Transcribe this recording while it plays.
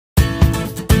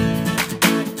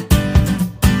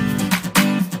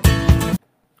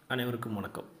அனைவருக்கும்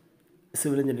வணக்கம்.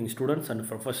 Civil engineering students and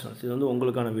professionals, இது வந்து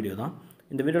உங்களுக்கான வீடியோ தான்.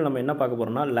 இந்த வீடியோவில் நம்ம என்ன பார்க்க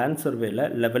போகிறோம்னா, லேண்ட் சர்வேல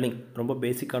லெவலிங் ரொம்ப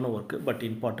பேசிக்கான ஒர்க்கு, பட்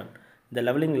இம்பார்ட்டன்ட். இந்த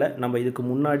லெவலிங்கில் நம்ம இதுக்கு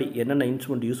முன்னாடி என்னென்ன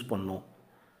இன்ஸ்ட்ருமெண்ட் யூஸ் பண்ணோம்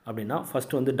அப்படின்னா,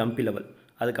 ஃபஸ்ட்டு வந்து டம்பி லெவல்,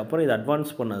 அதுக்கப்புறம் இது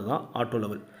அட்வான்ஸ் பண்ணது தான் ஆட்டோ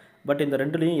லெவல். பட் இந்த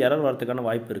ரெண்டுலேயும் எரர் வரதுக்கான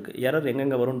வாய்ப்பு இருக்குது. எரர்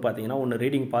எங்கெங்கே வரும்னு பார்த்தீங்கன்னா, ஒன்று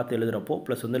ரீடிங் பார்த்து எழுதுகிறப்போ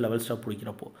ப்ளஸ் வந்து லெவல் ஸ்டாப்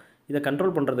பிடிக்கிறப்போ. இதை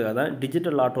கண்ட்ரோல் பண்ணுறதுக்காக தான்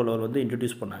டிஜிட்டல் ஆட்டோ லெவல் வந்து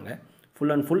இன்ட்ரடியூஸ் பண்ணாங்க.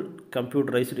 Full and full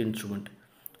computerised instrument.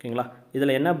 ஓகேங்களா?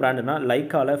 இதில் என்ன பிராண்டுனா,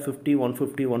 லைக்காவில் 50,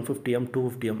 150, 150M,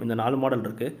 250M இந்த 4 மாடல்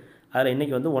இருக்குது. அதில்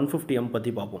இன்றைக்கி வந்து 150M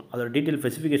பற்றி பார்ப்போம். அதோட டீட்டெயில்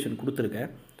ஸ்பெசிஃபிகேஷன்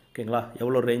கொடுத்துருக்கேன். ஓகேங்களா?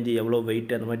 எவ்வளோ ரேஞ்சு, எவ்வளோ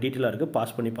வெயிட், அந்த மாதிரி டீட்டெயிலாக இருக்குது.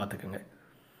 பாஸ் பண்ணி பார்த்துக்கோங்க.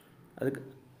 அதுக்கு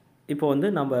இப்போ வந்து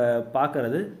நம்ம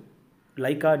பார்க்குறது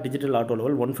Lyca digital auto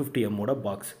level 150Mோட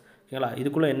box. ஓகேங்களா?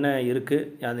 இதுக்குள்ளே என்ன இருக்குது,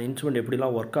 அந்த இன்ஸ்ட்ருமெண்ட்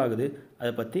எப்படிலாம் ஒர்க் ஆகுது,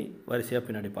 அதை பற்றி வரிசையாக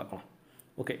பின்னாடி பார்க்கலாம்.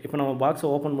 ஓகே, இப்போ நம்ம பாக்ஸை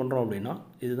ஓப்பன் பண்ணுறோம் அப்படின்னா,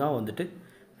 இதுதான் வந்துட்டு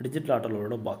டிஜிட்டல் ஆட்டோ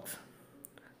லெவலோட பாக்ஸ்.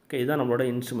 ஓகே, இதுதான் நம்மளோட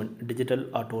இன்ஸ்ட்ருமெண்ட் டிஜிட்டல்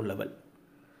ஆட்டோ லெவல்.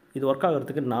 இது ஒர்க்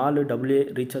ஆகிறதுக்கு 4 AA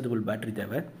ரீசார்ஜபிள் பேட்டரி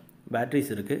தேவை.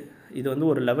 பேட்ரிஸ் இருக்குது. இது வந்து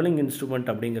ஒரு லெவலிங்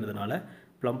இன்ஸ்ட்ருமெண்ட் அப்படிங்கிறதுனால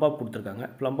ப்ளம்பாப் கொடுத்துருக்காங்க.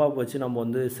 ப்ளம்பாப் வச்சு நம்ம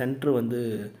வந்து சென்ட்ரு வந்து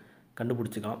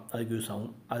கண்டுபிடிச்சிக்கலாம், அதுக்கு யூஸ்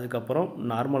ஆகும். அதுக்கப்புறம்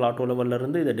நார்மல் ஆட்டோ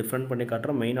லெவல்லேருந்து இதை டிஃப்ரெண்ட் பண்ணி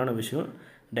காட்டுற மெயினான விஷயம்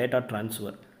டேட்டா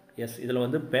ட்ரான்ஸ்ஃபர். எஸ், இதில்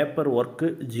வந்து பேப்பர் ஒர்க்கு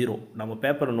 0. நம்ம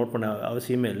பேப்பரை நோட் பண்ண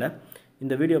அவசியமே இல்லை.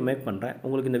 இந்த வீடியோ மேக் பண்ணுறேன்.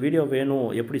 உங்களுக்கு இந்த வீடியோ வேணும்,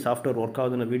 எப்படி சாஃப்ட்வேர் ஒர்க்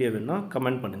ஆகுதுன்னு வீடியோ வேணும்னா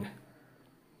கமெண்ட் பண்ணுங்கள்.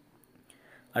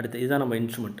 அடுத்து இதுதான் நம்ம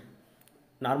இன்ஸ்ட்ருமெண்ட்.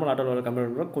 நார்மல் ஆட்டோ லெவலில் கம்பேர்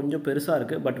பண்ணுறோம், கொஞ்சம் பெருசாக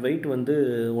இருக்குது. பட் வெயிட் வந்து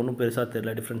ஒன்றும் பெருசாக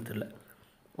தெரியல, டிஃப்ரென்ஸ் தெரியல.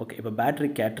 ஓகே, இப்போ பேட்ரி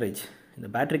கேட்ரேஜ். இந்த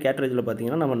பேட்ரி கேட்ரேஜில்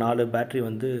பார்த்தீங்கன்னா, நம்ம 4 பேட்ரி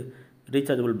வந்து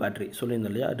ரீசார்ஜபிள் பேட்ரி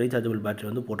சொல்லியிருந்தோம் இல்லையா, ரீசார்ஜபிள் பேட்ரி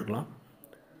வந்து போட்டுக்கலாம்.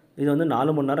 இது வந்து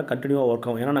 4 மணி நேரம் கண்டினியூவாக ஒர்க்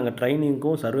ஆகும். ஏன்னா நாங்கள்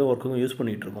ட்ரைனிங்க்கும் சர்வே ஒர்க்குக்கும் யூஸ்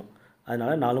பண்ணிகிட்ருக்கோம்.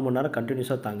 அதனால் 4 மணி நேரம்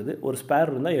கண்டினியூஸாக தாங்குது. ஒரு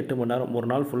ஸ்பேர் இருந்தால் 8 மணி நேரம், ஒரு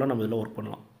நாள் ஃபுல்லாக நம்ம இதில் ஒர்க்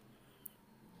பண்ணலாம்.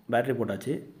 பேட்ரி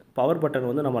போட்டாச்சு. பவர் பட்டன்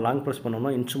வந்து நம்ம லாங் ப்ரெஸ்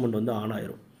பண்ணோம்னா இன்ஸ்ட்ருமெண்ட் வந்து ஆன்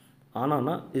ஆயிரும். ஆனால்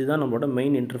இதுதான் நம்மளோட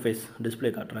மெயின் இன்டர்ஃபேஸ். டிஸ்பிளே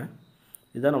காட்டுறேன்.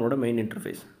 இதுதான் நம்மளோட மெயின்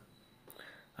இன்டர்ஃபேஸ்.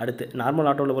 அடுத்து நார்மல்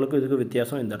ஆட்டோ லெவலுக்கும் இதுக்கு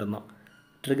வித்தியாசம் இந்த இடம் தான்.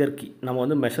 ட்ரிகர் கீ நம்ம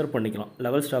வந்து மெஷர் பண்ணிக்கலாம்.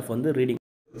 லெவல் ஸ்டாஃப் வந்து ரீடிங்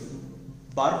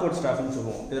பார்கோட் ஸ்டாஃப்னு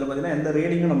சொல்லுவோம். இதில் பார்த்திங்கன்னா எந்த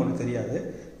ரீடிங்கும் நமக்கு தெரியாது.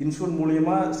 இன்ஸ்ட்ருமெண்ட்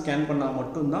மூலியமாக ஸ்கேன் பண்ணால்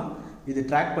மட்டும்தான் இது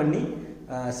ட்ராக் பண்ணி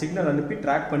சிக்னல் அனுப்பி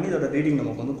ட்ராக் பண்ணி இதோட ரீடிங்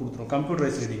நமக்கு வந்து கொடுத்துரும்.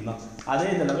 கம்ப்யூட்டரைஸ் ரீடிங் தான். அதே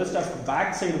இந்த லெவல் ஸ்டாஃப்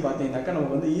பேக் சைடு பார்த்தீங்கன்னாக்கா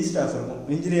நமக்கு வந்து இ ஸ்டாஃப் இருக்கும்.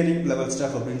 இன்ஜினியரிங் லெவல்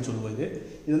ஸ்டாஃப் அப்படின்னு சொல்லுவது.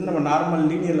 இது வந்து நம்ம நார்மல்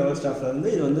லீனியர் லெவல்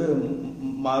ஸ்டாஃப்லேருந்து இது வந்து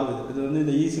மாறுது. இது வந்து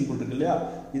இந்த இ சிம்பிள் இருக்கு இல்லையா,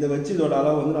 இதை வச்சு இதோட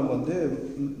அளவு வந்து நம்ம வந்து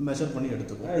மெஷர் பண்ணி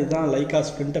எடுத்துக்கோம். இதுதான் லைக்கா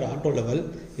ஸ்பிரிண்டர் ஆட்டோ லெவல்.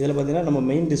 இதில் பார்த்தீங்கன்னா நம்ம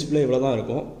மெயின் டிஸ்பிளே இவ்வளோ தான்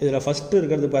இருக்கும். இதில் ஃபஸ்ட்டு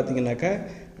இருக்கிறது பார்த்தீங்கன்னாக்கா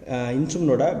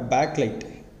இன்ஸ்ட்ருமெண்டோட பேக் லைட்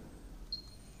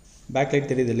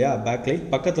தெரியுது இல்லையா, பேக் லைட்.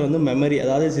 பக்கத்தில் வந்து மெமரி,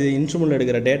 அதாவது இன்ஸ்ட்ருமெண்ட்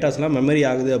எடுக்கிற டேட்டாஸ்லாம் மெமரி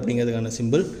ஆகுது அப்படிங்கிறதுக்கான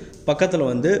சிம்பிள். பக்கத்தில்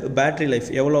வந்து பேட்ரி லைஃப்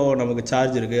எவ்வளோ நமக்கு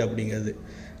சார்ஜ் இருக்குது அப்படிங்கிறது.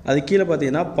 அது கீழே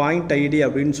பார்த்தீங்கன்னா பாயிண்ட் ஐடி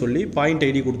அப்படின்னு சொல்லி பாயிண்ட்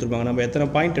ஐடி கொடுத்துருப்பாங்க. நம்ம எத்தனை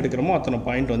பாயிண்ட் எடுக்கிறோமோ அத்தனை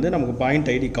பாயிண்ட் வந்து நமக்கு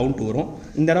பாயிண்ட் ஐடி கவுண்ட் வரும்.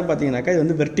 இந்த இடம் பார்த்தீங்கன்னாக்கா இது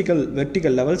வந்து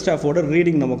வெர்டிக்கல் லெவல் ஸ்டாஃபோட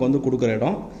ரீடிங் நமக்கு வந்து கொடுக்குற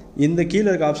இடம். இந்த கீழே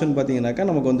இருக்க ஆப்ஷன்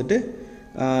பார்த்தீங்கன்னாக்கா நமக்கு வந்துட்டு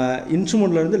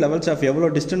இன்ஸ்ட்ருமெண்ட்லேருந்து லெவல் ஸ்டாஃப் எவ்வளோ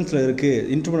டிஸ்டன்ஸில் இருக்குது,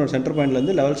 இன்ஸ்ட்ருமெண்ட் சென்டர்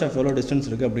பாயிண்ட்லேருந்து லெவல் ஸ்டாஃப் எவ்வளோ டிஸ்டன்ஸ்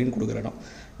இருக்குது அப்படின்னு கொடுக்குற இடம்.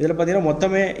 இதில் பார்த்தீங்கன்னா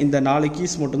மொத்தமே இந்த 4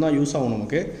 கீஸ் மட்டும்தான் யூஸ் ஆகும்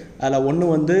நமக்கு. அதில் ஒன்று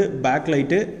வந்து பேக்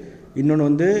லைட்டு, இன்னொன்று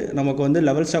வந்து நமக்கு வந்து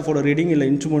லெவல் ஸ்டாஃபோட ரீடிங் இல்லை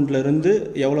இன்ஸ்ட்ருமெண்ட்லேருந்து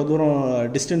எவ்வளோ தூரம்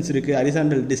டிஸ்டன்ஸ் இருக்குது,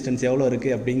 ஹரிசாண்டல் டிஸ்டன்ஸ் எவ்வளோ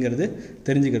இருக்குது அப்படிங்கிறது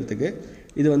தெரிஞ்சுக்கிறதுக்கு.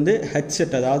 இது வந்து ஹெச்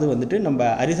செட், அதாவது வந்துட்டு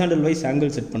நம்ம ஹரிசாண்டல் வைஸ்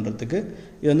ஆங்கிள் செட் பண்ணுறதுக்கு.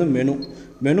 இது வந்து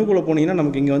மெனுக்குள்ளே போனீங்கன்னா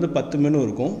நமக்கு இங்கே வந்து 10 மெனு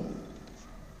இருக்கும்.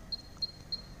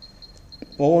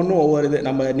 ஒவ்வொன்றும் ஒவ்வொரு இது.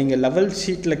 நீங்கள் லெவல்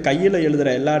ஷீட்டில் கையில் எழுதுகிற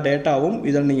எல்லா டேட்டாவும்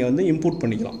இதில் நீங்கள் வந்து இன்புட்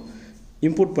பண்ணிக்கலாம்.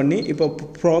 இன்புட் பண்ணி இப்போ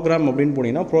ப்ரோக்ராம் அப்படின்னு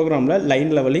போனீங்கன்னா ப்ரோக்ராமில்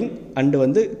லைன் லெவலிங் அண்டு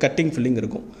வந்து கட்டிங் ஃபில்லிங்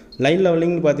இருக்கும். லைன்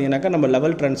லெவலிங்னு பார்த்தீங்கன்னாக்கா நம்ம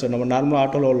லெவல் ட்ரான்ஸ்ஃபர், நம்ம நார்மல்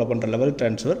ஆட்டோ லெவலில் பண்ணுற லெவல்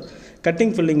ட்ரான்ஸ்ஃபர்.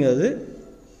 கட்டிங் ஃபில்லிங் அது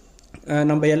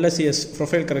நம்ம எல்எஸ்சிஎஸ்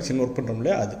ப்ரொஃபைல் கரெக்ஷன் ஒர்க் பண்ணுறோம்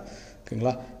இல்லையா, அது.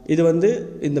 ஓகேங்களா? இது வந்து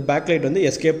இந்த பேக்லைட் வந்து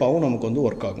எஸ்கேப்பாகவும் நமக்கு வந்து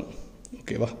ஒர்க் ஆகும்.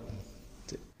 ஓகேவா?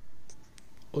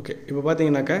 ஓகே, இப்போ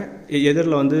பார்த்தீங்கன்னாக்கா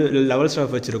எதிரில் வந்து லெவல்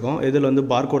ஸ்டாஃப் வச்சுருக்கோம். எதிரில் வந்து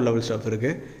பார்கோட் லெவல் ஸ்டாஃப்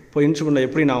இருக்குது. இப்போ இன்ஸ்ட்ருமெண்ட்டில்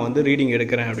எப்படி நான் வந்து ரீடிங்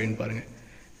எடுக்கிறேன் அப்படின்னு பாருங்கள்.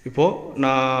 இப்போது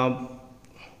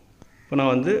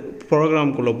நான் வந்து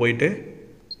ப்ரோக்ராம்குள்ளே போயிட்டு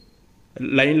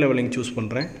லைன் லெவலிங் சூஸ்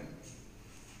பண்ணுறேன்.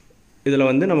 இதில்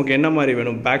வந்து நமக்கு என்ன மாதிரி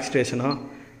வேணும், பேக் ஸ்டேஷனாக,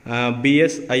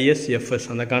 பிஎஸ், ஐஎஸ், எஃப்எஸ்,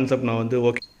 அந்த கான்செப்ட் நான் வந்து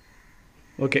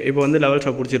ஓகே இப்போ வந்து லெவல்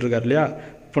ஸ்டாஃப் பிடிச்சிட்ருக்காரு இல்லையா.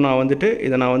 இப்போ நான் வந்துட்டு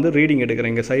இதை நான் வந்து ரீடிங்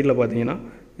எடுக்கிறேன். இங்கே சைடில் பார்த்தீங்கன்னா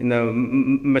இந்த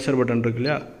மெஷர் பட்டன் இருக்கு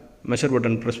இல்லையா, மெஷர்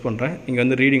பட்டன் ப்ரெஸ் பண்ணுறேன். இங்கே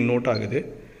வந்து ரீடிங் நோட் ஆகுது.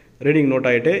 ரீடிங் நோட்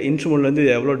ஆகிட்டு இன்ஸ்ட்ருமெண்ட்லேருந்து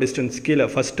எவ்வளோ டிஸ்டன்ஸ் கீழே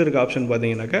ஃபஸ்ட்டு இருக்க ஆப்ஷன்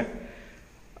பார்த்தீங்கன்னாக்கா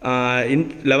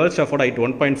level ஸ்டாஃபோட height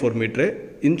 1.4 metre.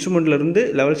 இன்ஸ்ட்ருமெண்ட்லேருந்து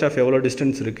level staff எவ்வளோ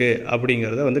டிஸ்டன்ஸ் இருக்குது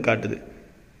அப்படிங்கிறத வந்து காட்டுது.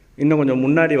 இன்னும் கொஞ்சம்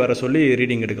முன்னாடி வர சொல்லி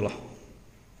ரீடிங் எடுக்கலாம்.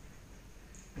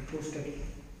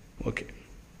 ஓகே,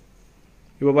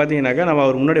 இப்போ பார்த்தீங்கன்னாக்கா நம்ம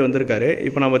அவர் முன்னாடி வந்திருக்காரு.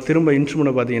 இப்போ நம்ம திரும்ப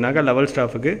இன்ஸ்ட்ருமெண்ட்டை பார்த்தீங்கன்னாக்கா லெவல்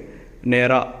ஸ்டாஃபுக்கு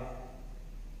நேராக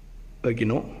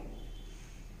வைக்கணும்.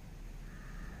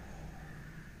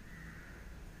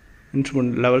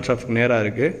 இன்ஸ்ட்ருமெண்ட் லெவல் ஸ்டாஃபுக்கு நேராக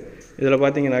இருக்குது. இதில்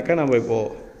பார்த்தீங்கன்னாக்கா நம்ம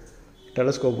இப்போது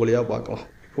டெலஸ்கோப் வழியாக பார்க்கலாம்.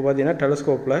 இப்போ பார்த்தீங்கன்னா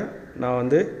டெலஸ்கோப்பில் நான்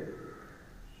வந்து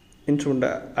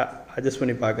இன்ஸ்ட்ருமெண்ட்டை அட்ஜஸ்ட்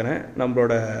பண்ணி பார்க்குறேன்.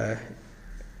 நம்மளோட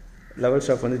லெவல்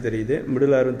ஸ்டாஃப் வந்து தெரியுது,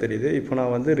 மிடில் ஆரும் தெரியுது. இப்போ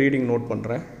நான் வந்து ரீடிங் நோட்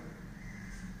பண்ணுறேன்.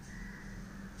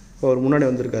 இப்போ அவர் முன்னாடி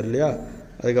வந்திருக்கார் இல்லையா,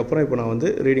 அதுக்கப்புறம் இப்போ நான் வந்து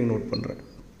ரீடிங் நோட் பண்ணுறேன்.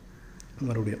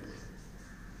 மறுபடியும்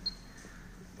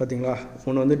பார்த்தீங்களா,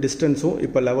 ஒன்று வந்து டிஸ்டன்ஸும்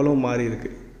இப்போ லெவலும் மாறி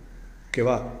இருக்குது.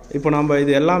 ஓகேவா, இப்போ நம்ம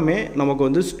இது எல்லாமே நமக்கு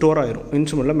வந்து ஸ்டோர் ஆயிரும்,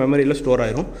 இன்ஸ்ட்ருமெண்ட்டில் மெமரியில் ஸ்டோர்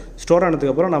ஆயிரும். ஸ்டோர்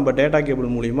ஆனதுக்கப்புறம் நம்ம டேட்டா கேபிள்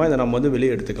மூலிமா இதை நம்ம வந்து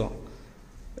வெளியே எடுத்துக்கலாம்.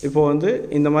 இப்போது வந்து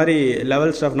இந்த மாதிரி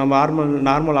லெவல் ஸ்டாஃப் நம்ம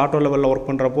நார்மல் ஆட்டோ லெவலில் ஒர்க்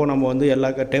பண்ணுறப்போ நம்ம வந்து எல்லா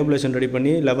டேபுலேஷன் ரெடி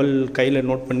பண்ணி லெவல் கையில்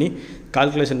நோட் பண்ணி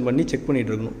கால்குலேஷன் பண்ணி செக்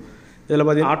பண்ணிகிட்டு இருக்கணும். இதில்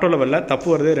பார்த்தீங்கன்னா ஆட்டோ லெவலில் தப்பு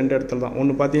வரதே 2 இடத்துல தான்.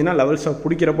 ஒன்று பார்த்தீங்கன்னா லெவல் ஸ்டாஃப்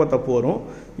பிடிக்கிறப்போ தப்பு வரும்,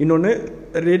 இன்னொன்று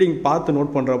ரீடிங் பார்த்து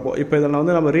நோட் பண்ணுறப்போ. இப்போ இதில்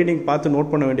வந்து நம்ம ரீடிங் பார்த்து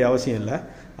நோட் பண்ண வேண்டிய அவசியம் இல்லை,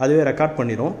 அதுவே ரெக்கார்ட்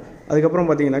பண்ணிடும். அதுக்கப்புறம்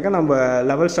பார்த்தீங்கன்னாக்கா நம்ம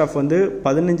லெவல் ஸ்டாஃப் வந்து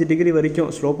 15 டிகிரி வரைக்கும்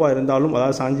ஸ்லோப்பாக இருந்தாலும்,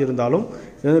 அதாவது சாஞ்சி இருந்தாலும்,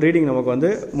 இது வந்து ரீடிங் நமக்கு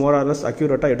வந்து மோரார்லெஸ்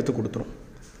அக்யூரேட்டாக எடுத்து கொடுத்துரும்.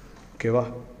 ஓகேவா,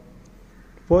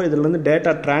 இப்போது இதில் வந்து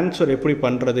டேட்டா ட்ரான்ஸ்ஃபர் எப்படி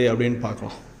பண்ணுறது அப்படின்னு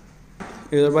பார்க்கலாம்.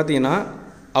 இதில் பார்த்தீங்கன்னா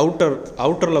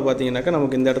அவுட்டரில் பார்த்தீங்கன்னாக்கா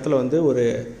நமக்கு இந்த இடத்துல வந்து ஒரு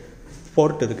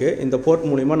போர்ட் இருக்குது. இந்த போர்ட்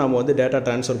மூலிமா நம்ம வந்து டேட்டா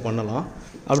ட்ரான்ஸ்ஃபர் பண்ணலாம்.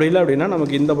 அப்படி இல்லை அப்படின்னா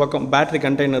நமக்கு இந்த பக்கம் பேட்ரி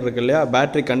கண்டெய்னர் இருக்குது இல்லையா,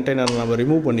 பேட்ரி கண்டெய்னரை நம்ம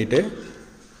ரிமூவ் பண்ணிவிட்டு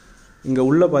இங்கே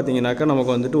உள்ளே பார்த்தீங்கன்னாக்கா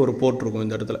நமக்கு வந்துட்டு ஒரு போர்ட் இருக்கும்.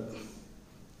 இந்த இடத்துல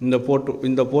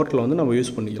இந்த போர்ட்டில் வந்து நம்ம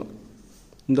யூஸ் பண்ணிக்கலாம்.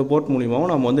 இந்த போர்ட்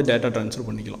மூலிமாவும் நம்ம வந்து டேட்டா ட்ரான்ஸ்ஃபர்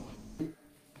பண்ணிக்கலாம்.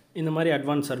 இந்த மாதிரி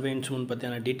அட்வான்ஸ் சர்வே இன்ஸ்ட்ருமெண்ட்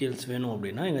பற்றியான டீட்டெயில்ஸ் வேணும்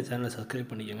அப்படின்னா எங்கள் சேனலை சப்ஸ்கிரைப்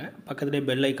பண்ணிக்கோங்க. பக்கத்துலேயே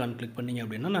பெல் ஐக்கான் கிளிக் பண்ணிங்க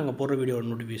அப்படின்னா நாங்கள் போடுற வீடியோட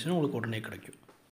நோட்டிஃபிகேஷன் உங்களுக்கு உடனே கிடைக்கும்.